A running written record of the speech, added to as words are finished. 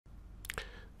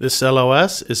This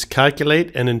LOS is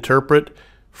calculate and interpret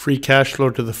free cash flow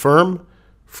to the firm,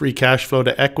 free cash flow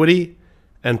to equity,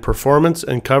 and performance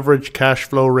and coverage cash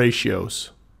flow ratios.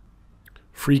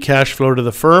 Free cash flow to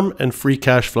the firm and free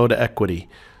cash flow to equity.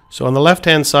 So on the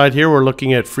left-hand side here, we're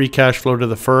looking at free cash flow to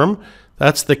the firm.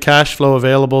 That's the cash flow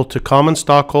available to common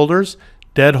stockholders,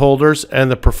 debt holders, and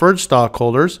the preferred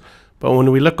stockholders. But when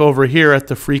we look over here at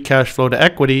the free cash flow to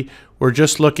equity, we're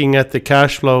just looking at the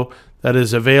cash flow that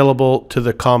is available to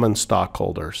the common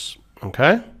stockholders.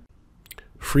 Okay?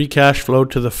 Free cash flow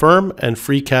to the firm and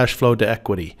free cash flow to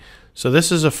equity. So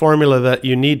this is a formula that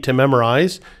you need to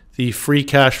memorize, the free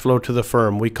cash flow to the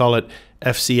firm. We call it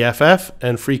FCFF,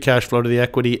 and free cash flow to the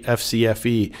equity,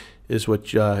 FCFE, is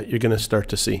what you're going to start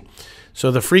to see. So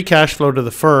the free cash flow to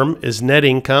the firm is net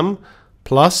income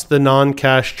plus the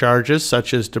non-cash charges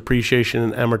such as depreciation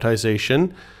and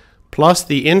amortization, plus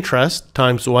the interest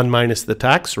times 1 minus the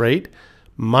tax rate,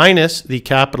 minus the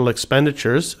capital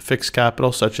expenditures, fixed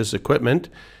capital such as equipment,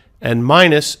 and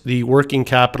minus the working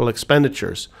capital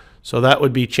expenditures. So that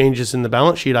would be changes in the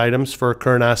balance sheet items for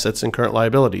current assets and current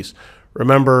liabilities.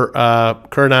 Remember,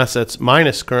 current assets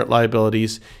minus current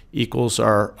liabilities equals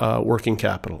our working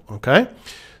capital, okay?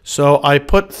 So I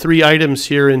put 3 items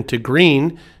here into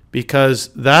green because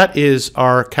that is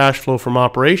our cash flow from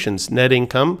operations, net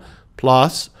income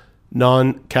plus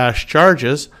non-cash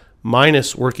charges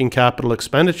minus working capital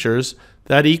expenditures.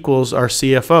 That equals our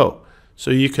CFO.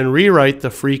 So you can rewrite the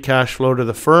free cash flow to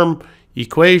the firm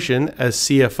equation as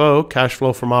CFO, cash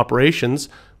flow from operations,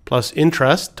 plus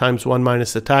interest times 1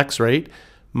 minus the tax rate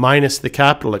minus the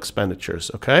capital expenditures,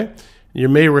 okay? You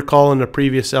may recall in the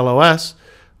previous LOS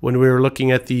when we were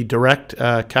looking at the direct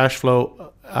cash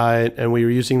flow and we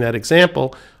were using that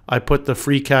example, I put the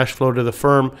free cash flow to the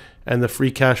firm and the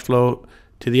free cash flow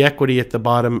to the equity at the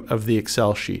bottom of the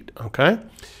Excel sheet, okay?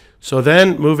 So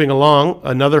then moving along,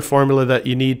 another formula that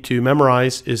you need to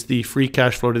memorize is the free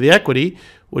cash flow to the equity,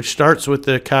 which starts with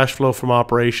the cash flow from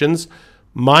operations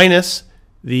minus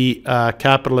the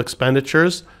capital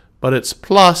expenditures, but it's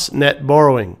plus net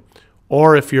borrowing.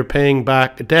 Or if you're paying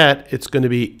back debt, it's going to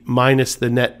be minus the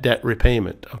net debt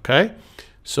repayment, okay?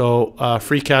 So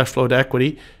free cash flow to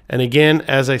equity. And again,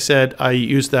 as I said, I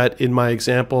used that in my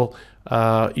example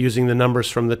using the numbers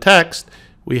from the text.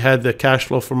 We had the cash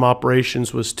flow from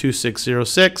operations was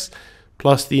 2606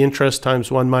 plus the interest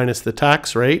times 1 minus the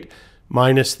tax rate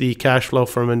minus the cash flow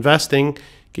from investing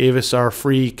gave us our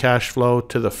free cash flow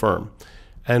to the firm.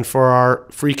 And for our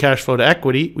free cash flow to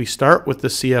equity, we start with the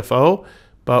CFO,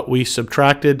 but we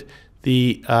subtracted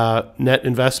the net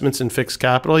investments in fixed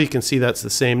capital. You can see that's the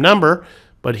same number,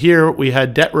 but here we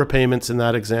had debt repayments in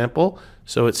that example.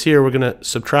 So it's here we're going to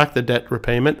subtract the debt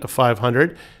repayment of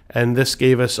 500, and this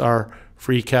gave us our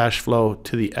free cash flow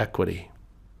to the equity.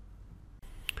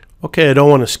 Okay, I don't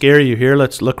want to scare you here.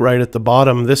 Let's look right at the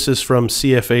bottom. This is from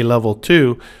CFA Level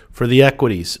 2 for the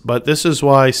equities, but this is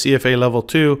why CFA Level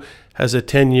 2 has a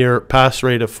 10-year pass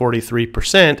rate of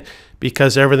 43%,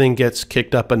 because everything gets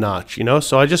kicked up a notch, you know?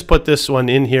 So I just put this one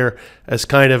in here as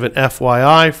kind of an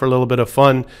FYI for a little bit of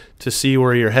fun to see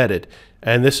where you're headed.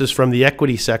 And this is from the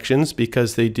equity sections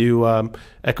because they do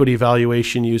equity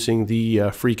valuation using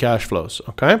the free cash flows,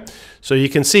 okay? So you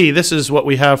can see this is what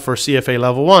we have for CFA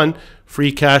Level 1,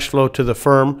 free cash flow to the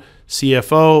firm,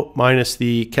 CFO minus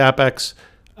the CapEx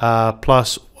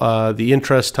plus the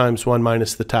interest times 1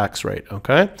 minus the tax rate,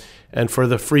 okay? And for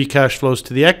the free cash flows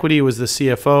to the equity was the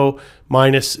CFO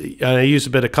minus, I use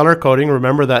a bit of color coding,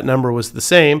 remember that number was the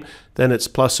same, then it's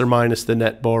plus or minus the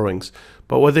net borrowings.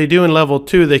 But what they do in Level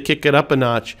 2, they kick it up a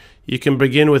notch. You can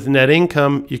begin with net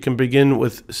income, you can begin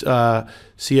with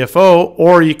CFO,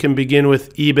 or you can begin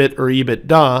with EBIT or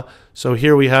EBITDA. So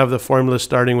here we have the formula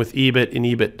starting with EBIT and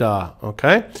EBITDA,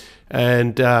 okay?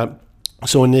 And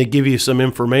so when they give you some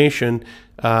information,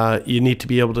 you need to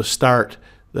be able to start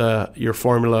your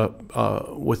formula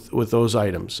with those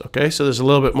items, okay? So there's a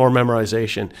little bit more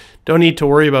memorization. Don't need to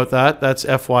worry about that. That's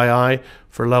FYI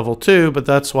for Level 2, but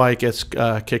that's why it gets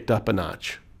kicked up a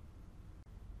notch.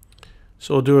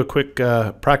 So we'll do a quick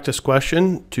practice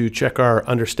question to check our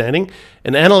understanding.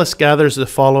 An analyst gathers the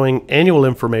following annual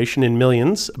information in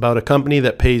millions about a company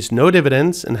that pays no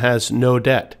dividends and has no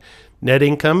debt. Net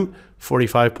income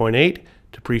 45.8,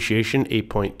 depreciation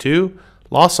 8.2,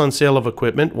 loss on sale of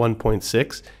equipment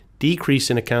 1.6, decrease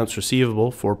in accounts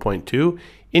receivable 4.2,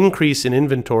 increase in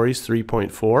inventories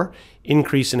 3.4,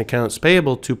 increase in accounts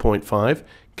payable 2.5,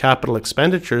 capital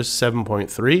expenditures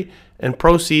 7.3, and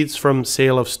proceeds from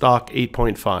sale of stock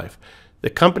 8.5. The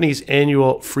company's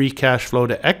annual free cash flow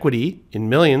to equity in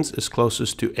millions is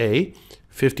closest to A,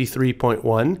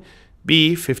 53.1,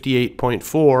 B,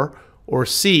 58.4, or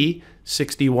C,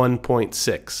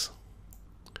 61.6.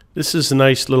 This is a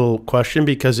nice little question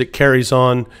because it carries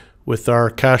on with our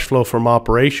cash flow from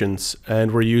operations,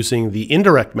 and we're using the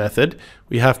indirect method.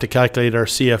 We have to calculate our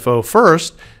CFO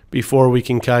first before we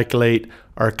can calculate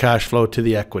our cash flow to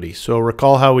the equity. So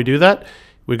recall how we do that.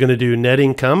 We're going to do net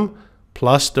income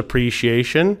plus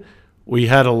depreciation. We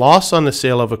had a loss on the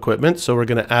sale of equipment, so we're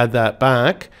going to add that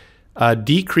back. A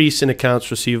decrease in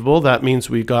accounts receivable, that means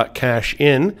we got cash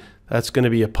in. That's going to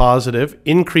be a positive.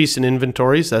 Increase in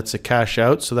inventories, that's a cash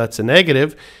out, so that's a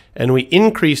negative. And we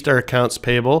increased our accounts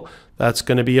payable, that's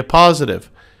going to be a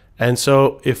positive. And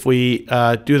so if we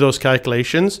do those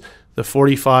calculations, the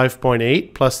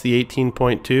 45.8 plus the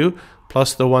 18.2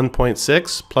 plus the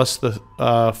 1.6 plus the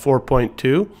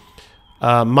 4.2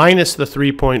 minus the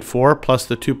 3.4 plus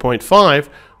the 2.5,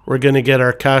 we're going to get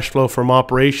our cash flow from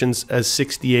operations as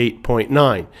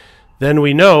 68.9. Then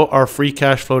we know our free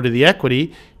cash flow to the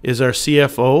equity is our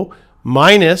CFO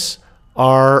minus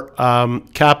our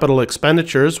capital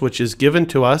expenditures, which is given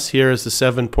to us here as the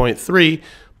 7.3,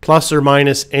 plus or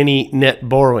minus any net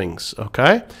borrowings,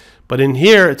 okay? But in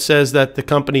here it says that the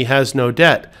company has no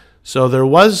debt, so there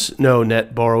was no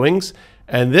net borrowings.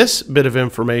 And this bit of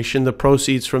information, the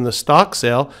proceeds from the stock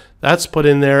sale, that's put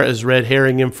in there as red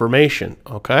herring information,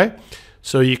 okay?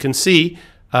 So you can see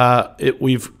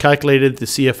we've calculated the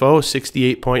CFO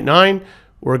 68.9.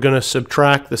 We're going to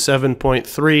subtract the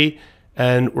 7.3,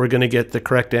 and we're going to get the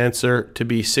correct answer to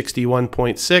be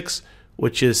 61.6,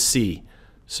 which is C.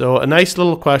 So a nice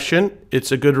little question.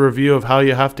 It's a good review of how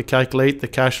you have to calculate the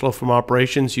cash flow from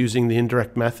operations using the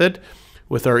indirect method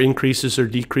with our increases or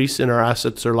decrease in our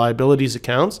assets or liabilities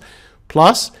accounts.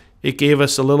 Plus, it gave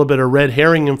us a little bit of red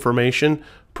herring information,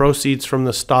 proceeds from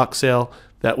the stock sale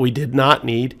that we did not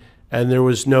need, and there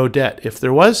was no debt. If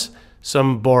there was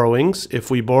some borrowings, if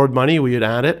we borrowed money, we would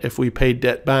add it. If we paid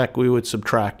debt back, we would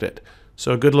subtract it.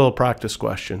 So a good little practice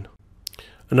question.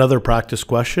 Another practice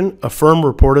question. A firm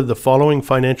reported the following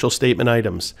financial statement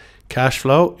items. Cash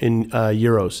flow in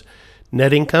euros.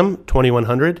 Net income,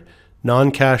 2,100.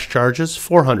 Non-cash charges,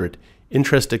 400.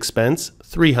 Interest expense,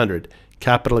 300.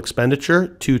 Capital expenditure,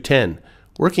 210.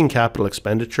 Working capital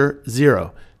expenditure,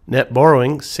 0. Net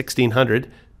borrowing,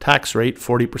 1,600. Tax rate,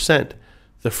 40%.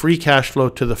 The free cash flow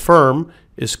to the firm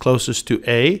is closest to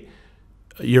A,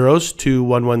 euros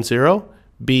 2,110,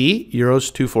 B,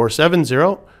 euros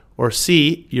 2,470, or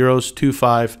C, euros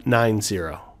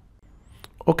 2,590.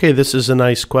 Okay, this is a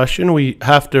nice question. We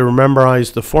have to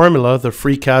memorize the formula, the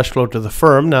free cash flow to the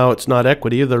firm. Now it's not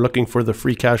equity. They're looking for the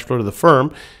free cash flow to the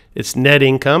firm. It's net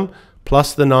income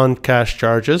plus the non-cash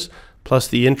charges plus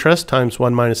the interest times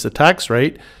 1 minus the tax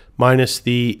rate minus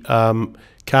the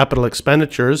capital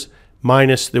expenditures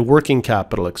minus the working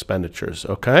capital expenditures,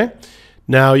 okay?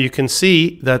 Now you can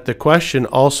see that the question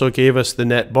also gave us the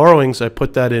net borrowings. I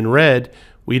put that in red.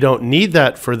 We don't need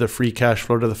that for the free cash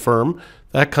flow to the firm.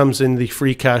 That comes in the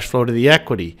free cash flow to the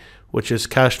equity, which is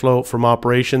cash flow from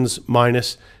operations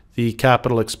minus the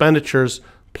capital expenditures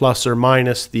plus or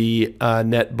minus the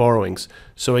net borrowings.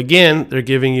 So again, they're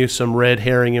giving you some red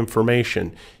herring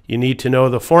information. You need to know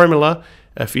the formula.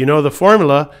 If you know the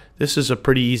formula, this is a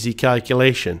pretty easy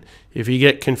calculation. If you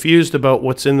get confused about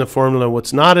what's in the formula and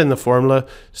what's not in the formula,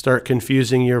 start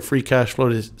confusing your free cash flow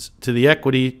to the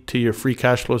equity to your free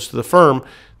cash flows to the firm,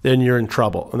 then you're in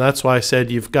trouble. And that's why I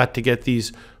said you've got to get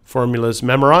these formulas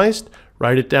memorized,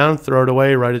 write it down, throw it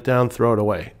away, write it down, throw it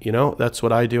away. You know, that's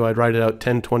what I do. I'd write it out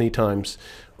 10, 20 times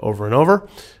over and over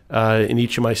in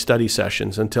each of my study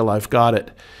sessions until I've got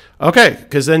it. Okay,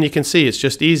 because then you can see it's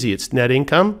just easy. It's net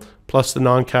income plus the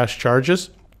non-cash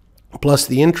charges plus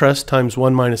the interest times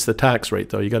 1 minus the tax rate,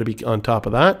 though. You got to be on top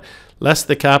of that. Less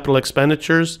the capital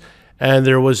expenditures, and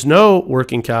there was no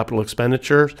working capital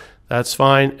expenditures. That's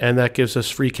fine, and that gives us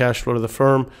free cash flow to the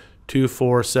firm,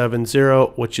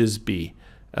 2,470, which is B.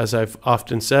 As I've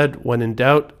often said, when in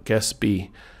doubt, guess B.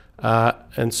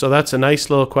 And so that's a nice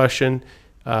little question.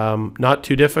 Not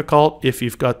too difficult if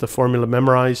you've got the formula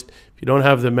memorized. If you don't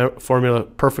have the formula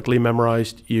perfectly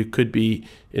memorized, you could be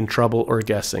in trouble or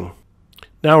guessing.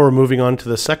 Now we're moving on to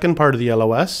the second part of the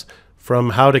LOS,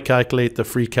 from how to calculate the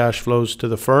free cash flows to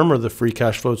the firm or the free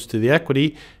cash flows to the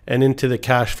equity and into the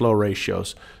cash flow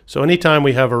ratios. So anytime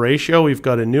we have a ratio, we've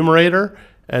got a numerator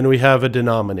and we have a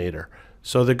denominator.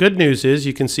 So the good news is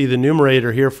you can see the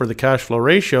numerator here for the cash flow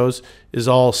ratios is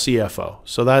all CFO.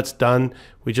 So that's done.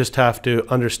 We just have to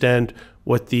understand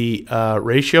what the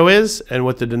ratio is and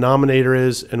what the denominator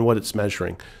is and what it's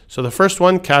measuring. So the first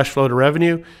one, cash flow to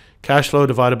revenue. Cash flow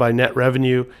divided by net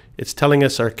revenue, it's telling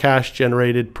us our cash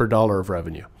generated per dollar of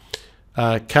revenue.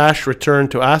 Cash return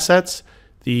to assets,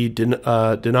 The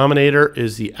denominator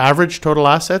is the average total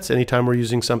assets. Anytime we're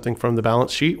using something from the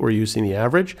balance sheet, we're using the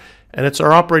average. And it's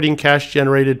our operating cash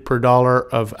generated per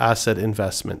dollar of asset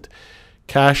investment.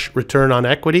 Cash return on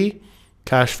equity,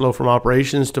 cash flow from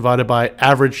operations divided by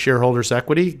average shareholders'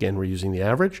 equity. Again, we're using the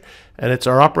average. And it's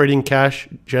our operating cash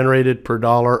generated per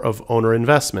dollar of owner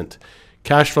investment.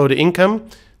 Cash flow to income,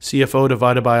 CFO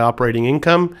divided by operating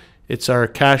income. It's our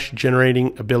cash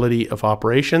generating ability of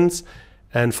operations.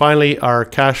 And finally, our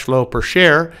cash flow per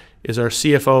share is our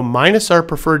CFO minus our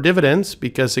preferred dividends,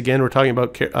 because again, we're talking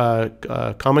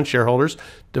about common shareholders,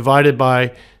 divided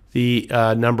by the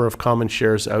number of common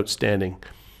shares outstanding.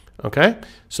 Okay,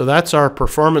 so that's our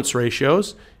performance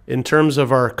ratios. In terms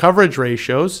of our coverage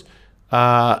ratios,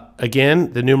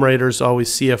 again, the numerator is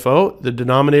always CFO. The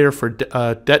denominator for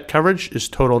debt coverage is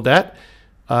total debt.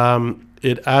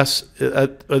 It asks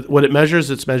what it measures.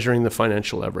 It's measuring the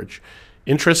financial leverage.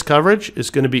 Interest coverage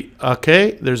is going to be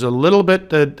okay. There's a little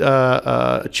bit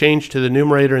change to the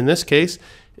numerator in this case.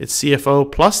 It's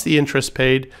CFO plus the interest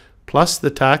paid plus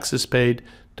the taxes paid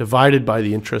divided by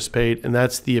the interest paid, and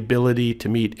that's the ability to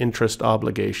meet interest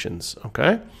obligations.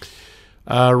 Okay.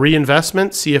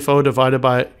 Reinvestment, CFO divided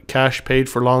by cash paid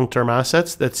for long-term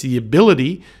assets. That's the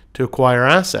ability to acquire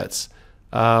assets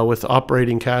with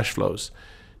operating cash flows.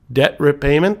 Debt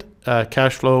repayment,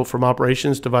 cash flow from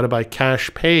operations divided by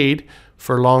cash paid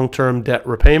for long-term debt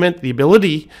repayment, the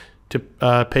ability to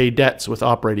pay debts with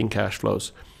operating cash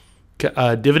flows.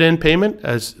 Dividend payment,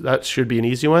 as that should be an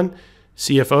easy one,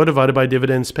 CFO divided by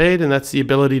dividends paid, and that's the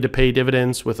ability to pay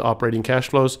dividends with operating cash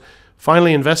flows.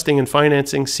 Finally, investing and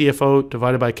financing, CFO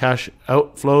divided by cash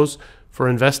outflows for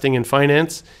investing and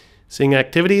financing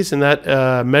activities, and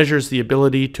that measures the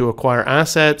ability to acquire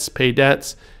assets, pay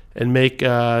debts, and make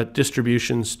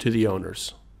distributions to the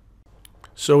owners.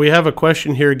 So we have a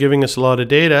question here giving us a lot of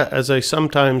data. As I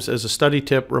sometimes, as a study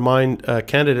tip, remind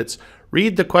candidates,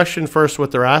 read the question first, what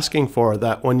they're asking for,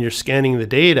 that when you're scanning the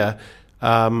data,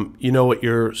 you know what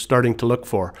you're starting to look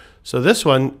for. So this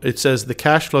one, it says the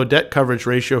cash flow debt coverage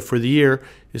ratio for the year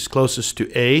is closest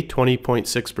to A,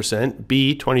 20.6%,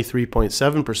 B,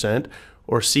 23.7%,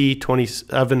 or C,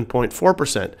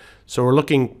 27.4%. So we're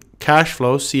looking cash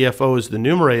flow, CFO is the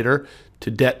numerator, to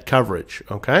debt coverage,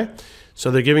 okay? So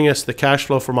they're giving us the cash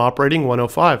flow from operating,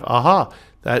 105. Aha,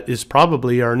 that is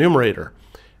probably our numerator.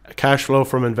 Cash flow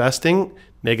from investing,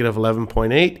 negative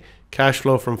 11.8. Cash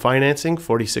flow from financing,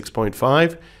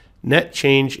 46.5. Net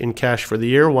change in cash for the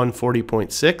year,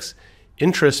 140.6.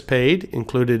 Interest paid,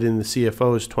 included in the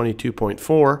CFO, is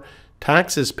 22.4.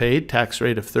 Taxes paid, tax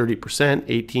rate of 30%,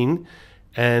 18.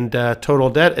 And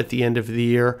total debt at the end of the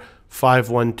year,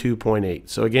 512.8.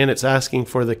 So again, it's asking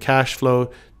for the cash flow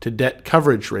to debt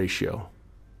coverage ratio.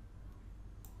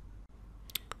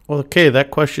 Okay,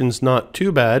 that question's not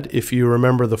too bad if you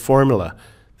remember the formula.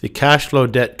 The cash flow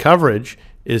debt coverage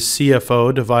is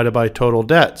CFO divided by total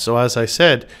debt. So as I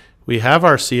said, we have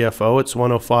our CFO, it's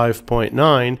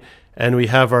 105.9, and we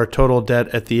have our total debt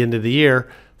at the end of the year,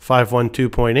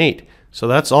 512.8. So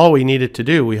that's all we needed to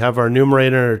do. We have our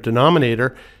numerator and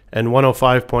denominator, and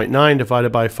 105.9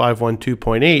 divided by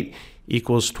 512.8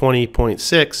 equals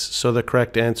 20.6, so the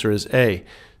correct answer is A.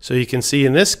 So you can see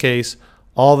in this case,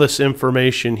 all this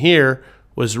information here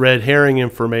was red herring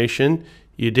information.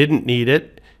 You didn't need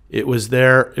it. It was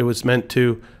there. It was meant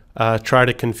to try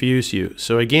to confuse you.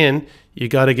 So again, you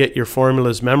got to get your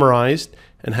formulas memorized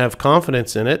and have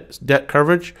confidence in it. Debt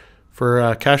coverage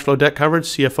for cash flow debt coverage,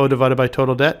 CFO divided by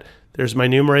total debt. There's my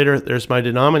numerator. There's my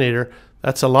denominator.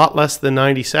 That's a lot less than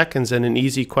 90 seconds and an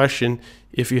easy question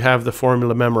if you have the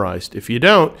formula memorized. If you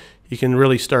don't, you can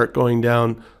really start going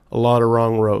down a lot of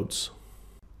wrong roads.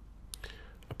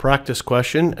 A practice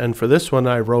question, and for this one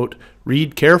I wrote,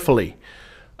 read carefully.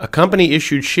 A company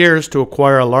issued shares to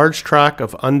acquire a large tract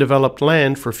of undeveloped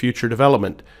land for future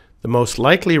development. The most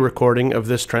likely recording of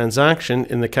this transaction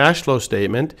in the cash flow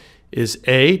statement is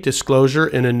A, disclosure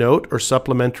in a note or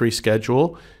supplementary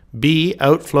schedule, B,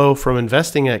 outflow from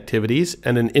investing activities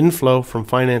and an inflow from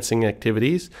financing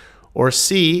activities, or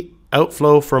C,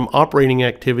 outflow from operating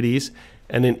activities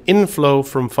and an inflow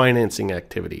from financing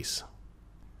activities.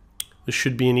 This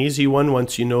should be an easy one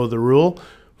once you know the rule.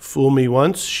 Fool me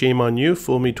once, shame on you.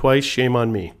 Fool me twice, shame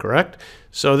on me, correct?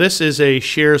 So this is a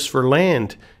shares for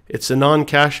land. It's a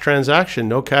non-cash transaction.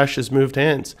 No cash has moved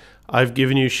hands. I've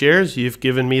given you shares, you've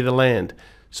given me the land.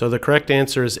 So the correct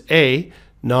answer is A.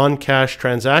 Non-cash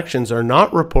transactions are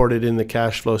not reported in the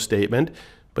cash flow statement,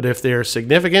 but if they are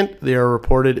significant, they are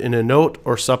reported in a note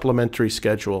or supplementary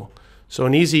schedule. So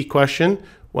an easy question,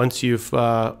 once you've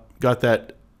got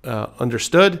that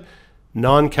understood.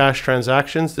 Non-cash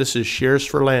transactions, this is shares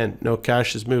for land. No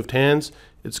cash has moved hands.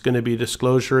 it's going to be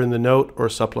disclosure in the note or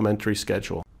supplementary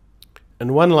schedule.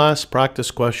 And one last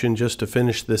practice question just to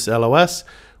finish this LOS.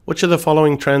 Which of the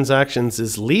following transactions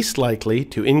is least likely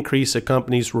to increase a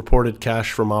company's reported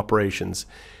cash from operations?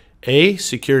 A.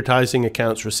 Securitizing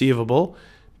accounts receivable.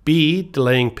 B.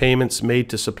 Delaying payments made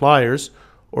to suppliers.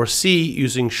 Or C.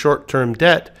 Using short-term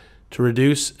debt to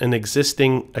reduce an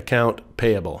existing account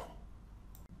payable.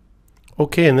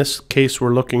 Okay, in this case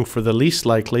we're looking for the least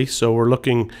likely, so we're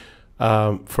looking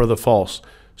for the false.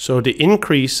 So to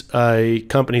increase a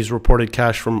company's reported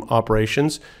cash from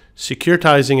operations,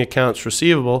 securitizing accounts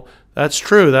receivable, that's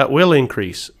true, that will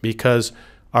increase because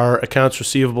our accounts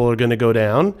receivable are going to go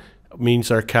down,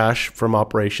 means our cash from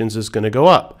operations is going to go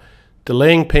up.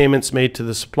 Delaying payments made to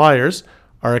the suppliers,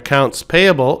 our accounts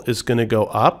payable is going to go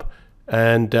up,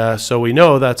 and so we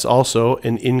know that's also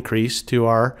an increase to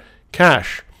our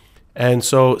cash. And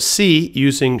so C,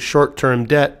 using short-term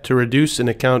debt to reduce an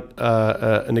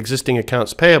existing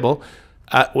accounts payable.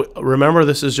 Remember,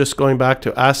 this is just going back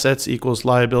to assets equals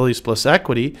liabilities plus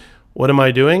equity. What am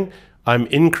I doing? I'm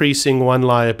increasing one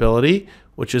liability,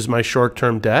 which is my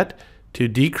short-term debt, to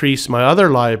decrease my other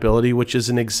liability, which is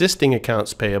an existing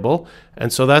accounts payable.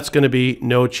 And so that's going to be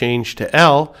no change to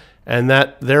L, and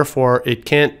that therefore it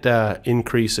can't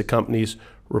increase a company's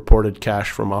reported cash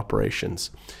from operations.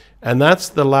 And that's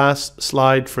the last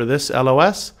slide for this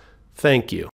LOS. Thank you.